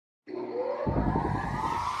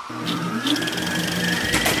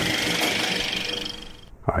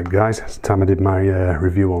Alright guys, it's time I did my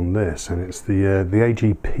review on this, and it's the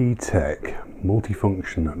AGPtEK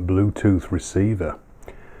multifunction Bluetooth receiver.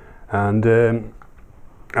 And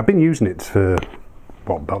I've been using it for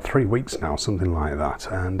what, about 3 weeks now, something like that,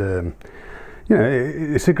 and you know,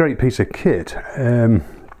 it's a great piece of kit.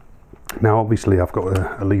 Now obviously I've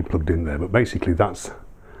got a lead plugged in there, but basically that's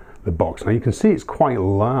the box. Now you can see it's quite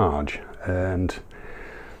large, and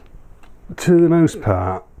to the most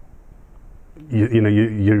part, you know,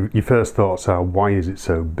 your first thoughts are, why is it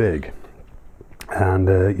so big? And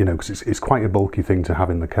you know, because it's quite a bulky thing to have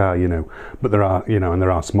in the car, you know. But there are, you know, and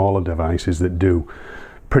there are smaller devices that do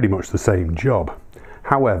pretty much the same job.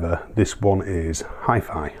 However, this one is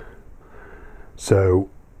hi-fi. So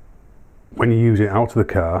when you use it out of the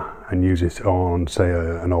car and use it on, say,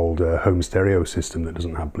 an old home stereo system that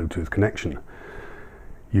doesn't have Bluetooth connection,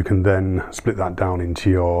 you can then split that down into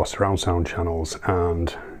your surround sound channels,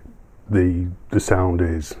 and the sound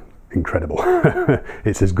is incredible.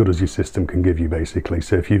 It's as good as your system can give you, basically.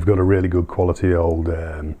 So if you've got a really good quality old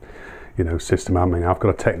you know, system, I mean, I've got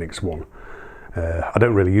a Technics one. I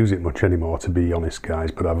don't really use it much anymore, to be honest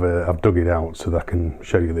guys, but I've dug it out so that I can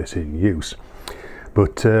show you this in use.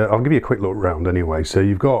 But I'll give you a quick look around anyway. So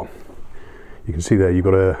you've got, you can see there, you've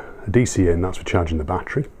got a DC in, that's for charging the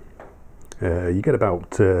battery. You get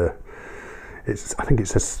about I think it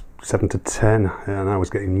says 7 to 10, and I was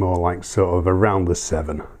getting more like sort of around the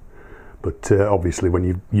 7. But obviously when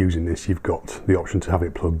you're using this, you've got the option to have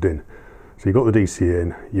it plugged in. So you've got the DC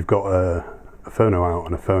in, you've got a phono out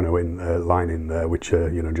and a phono in line in there, which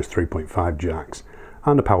are, you know, just 3.5 jacks,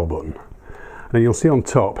 and a power button. And then you'll see on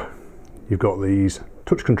top, you've got these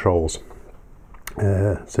touch controls.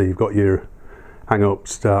 So you've got your hang up,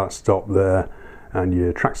 start, stop there, and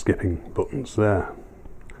your track skipping buttons there.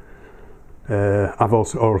 I've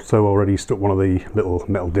also already stuck one of the little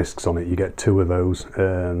metal discs on it. You get 2 of those,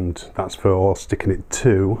 and that's for sticking it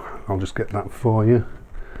to, I'll just get that for you.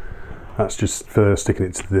 That's just for sticking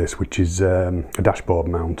it to this, which is a dashboard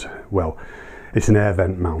mount. Well, it's an air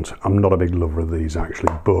vent mount. I'm not a big lover of these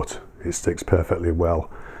actually, but it sticks perfectly well.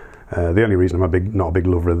 The only reason I'm not a big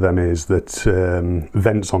lover of them is that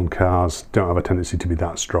vents on cars don't have a tendency to be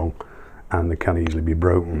that strong, and they can easily be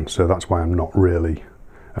broken. So that's why I'm not really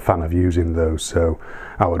a fan of using those. So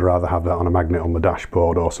I would rather have that on a magnet on the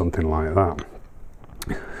dashboard or something like that.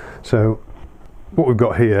 So what we've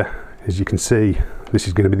got here is, you can see, this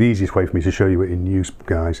is going to be the easiest way for me to show you it in use,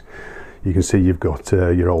 guys. You can see you've got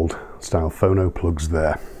your old style phono plugs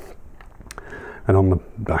there, and on the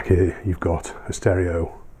back here you've got a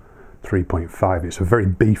stereo 3.5. It's a very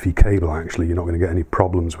beefy cable actually, you're not going to get any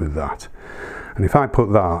problems with that. And if I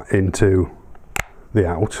put that into the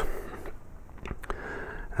out,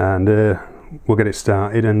 and we'll get it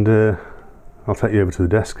started, and I'll take you over to the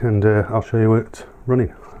desk, and I'll show you it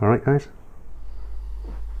running. Alright guys?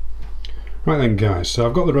 Right then guys, so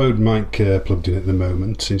I've got the Rode mic plugged in at the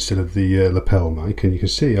moment instead of the lapel mic, and you can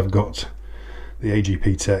see I've got the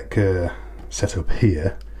AGPtEK set up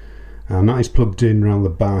here, and that is plugged in around the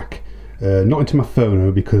back, not into my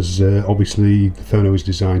phono, because obviously the phono is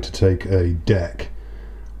designed to take a deck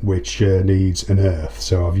which needs an earth,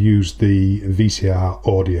 so I've used the VCR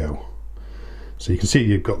audio. So you can see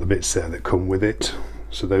you've got the bits there that come with it,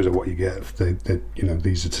 so those are what you get. You know,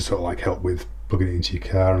 these are to sort of like help with plugging it into your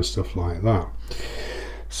car and stuff like that.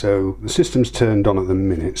 So the system's turned on at the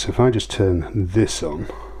minute, so if I just turn this on,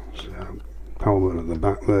 so power button at the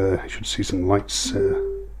back there, you should see some lights, there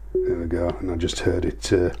we go, and I just heard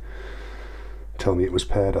it tell me it was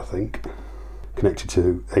paired, I think, connected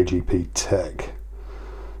to AGPtEK.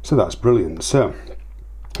 So that's brilliant. So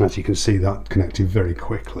as you can see, that connected very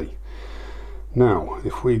quickly. Now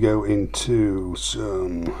if we go into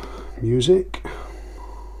some music,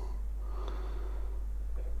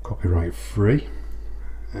 copyright free,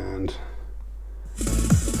 and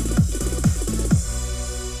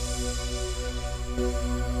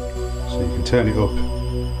so you can turn it up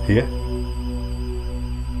here.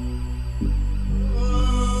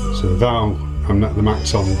 So now I'm at the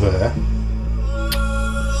max on there,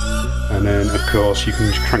 and then of course you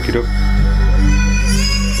can just crank it up.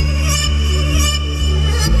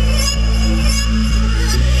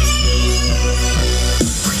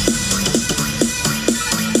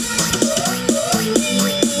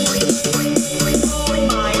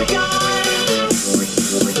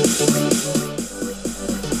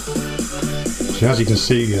 So as you can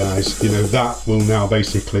see guys, you know, that will now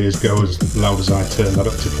basically go as loud as I turn that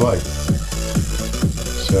up to play.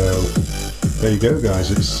 So there you go guys,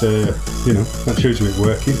 it's you know, that shows you it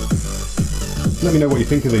working. let me know what you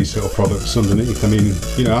think of these sort of products underneath. I mean,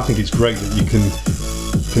 you know, I think it's great that you can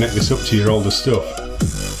connect this up to your older stuff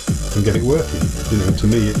and get it working. You know, to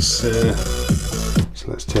me it's so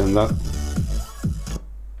let's turn that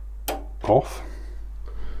off.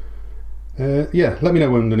 Yeah, let me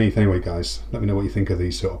know underneath anyway, guys. Let me know what you think of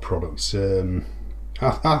these sort of products. I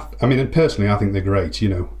mean, personally, I think they're great. You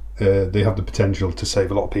know, they have the potential to save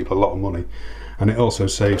a lot of people a lot of money, and it also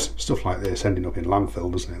saves stuff like this ending up in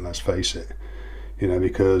landfill, doesn't it? Let's face it. You know,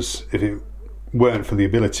 because if it weren't for the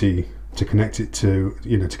ability to connect it to,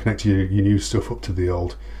 you know, to connect your new stuff up to the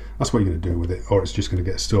old, that's what you're going to do with it, or it's just going to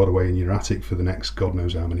get stored away in your attic for the next God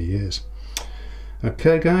knows how many years.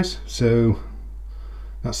 Okay, guys, so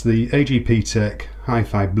that's the AGPtEK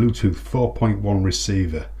HiFi Bluetooth 4.1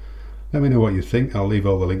 receiver. Let me know what you think. I'll leave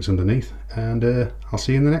all the links underneath, and I'll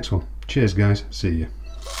see you in the next one. Cheers, guys. See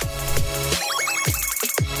you.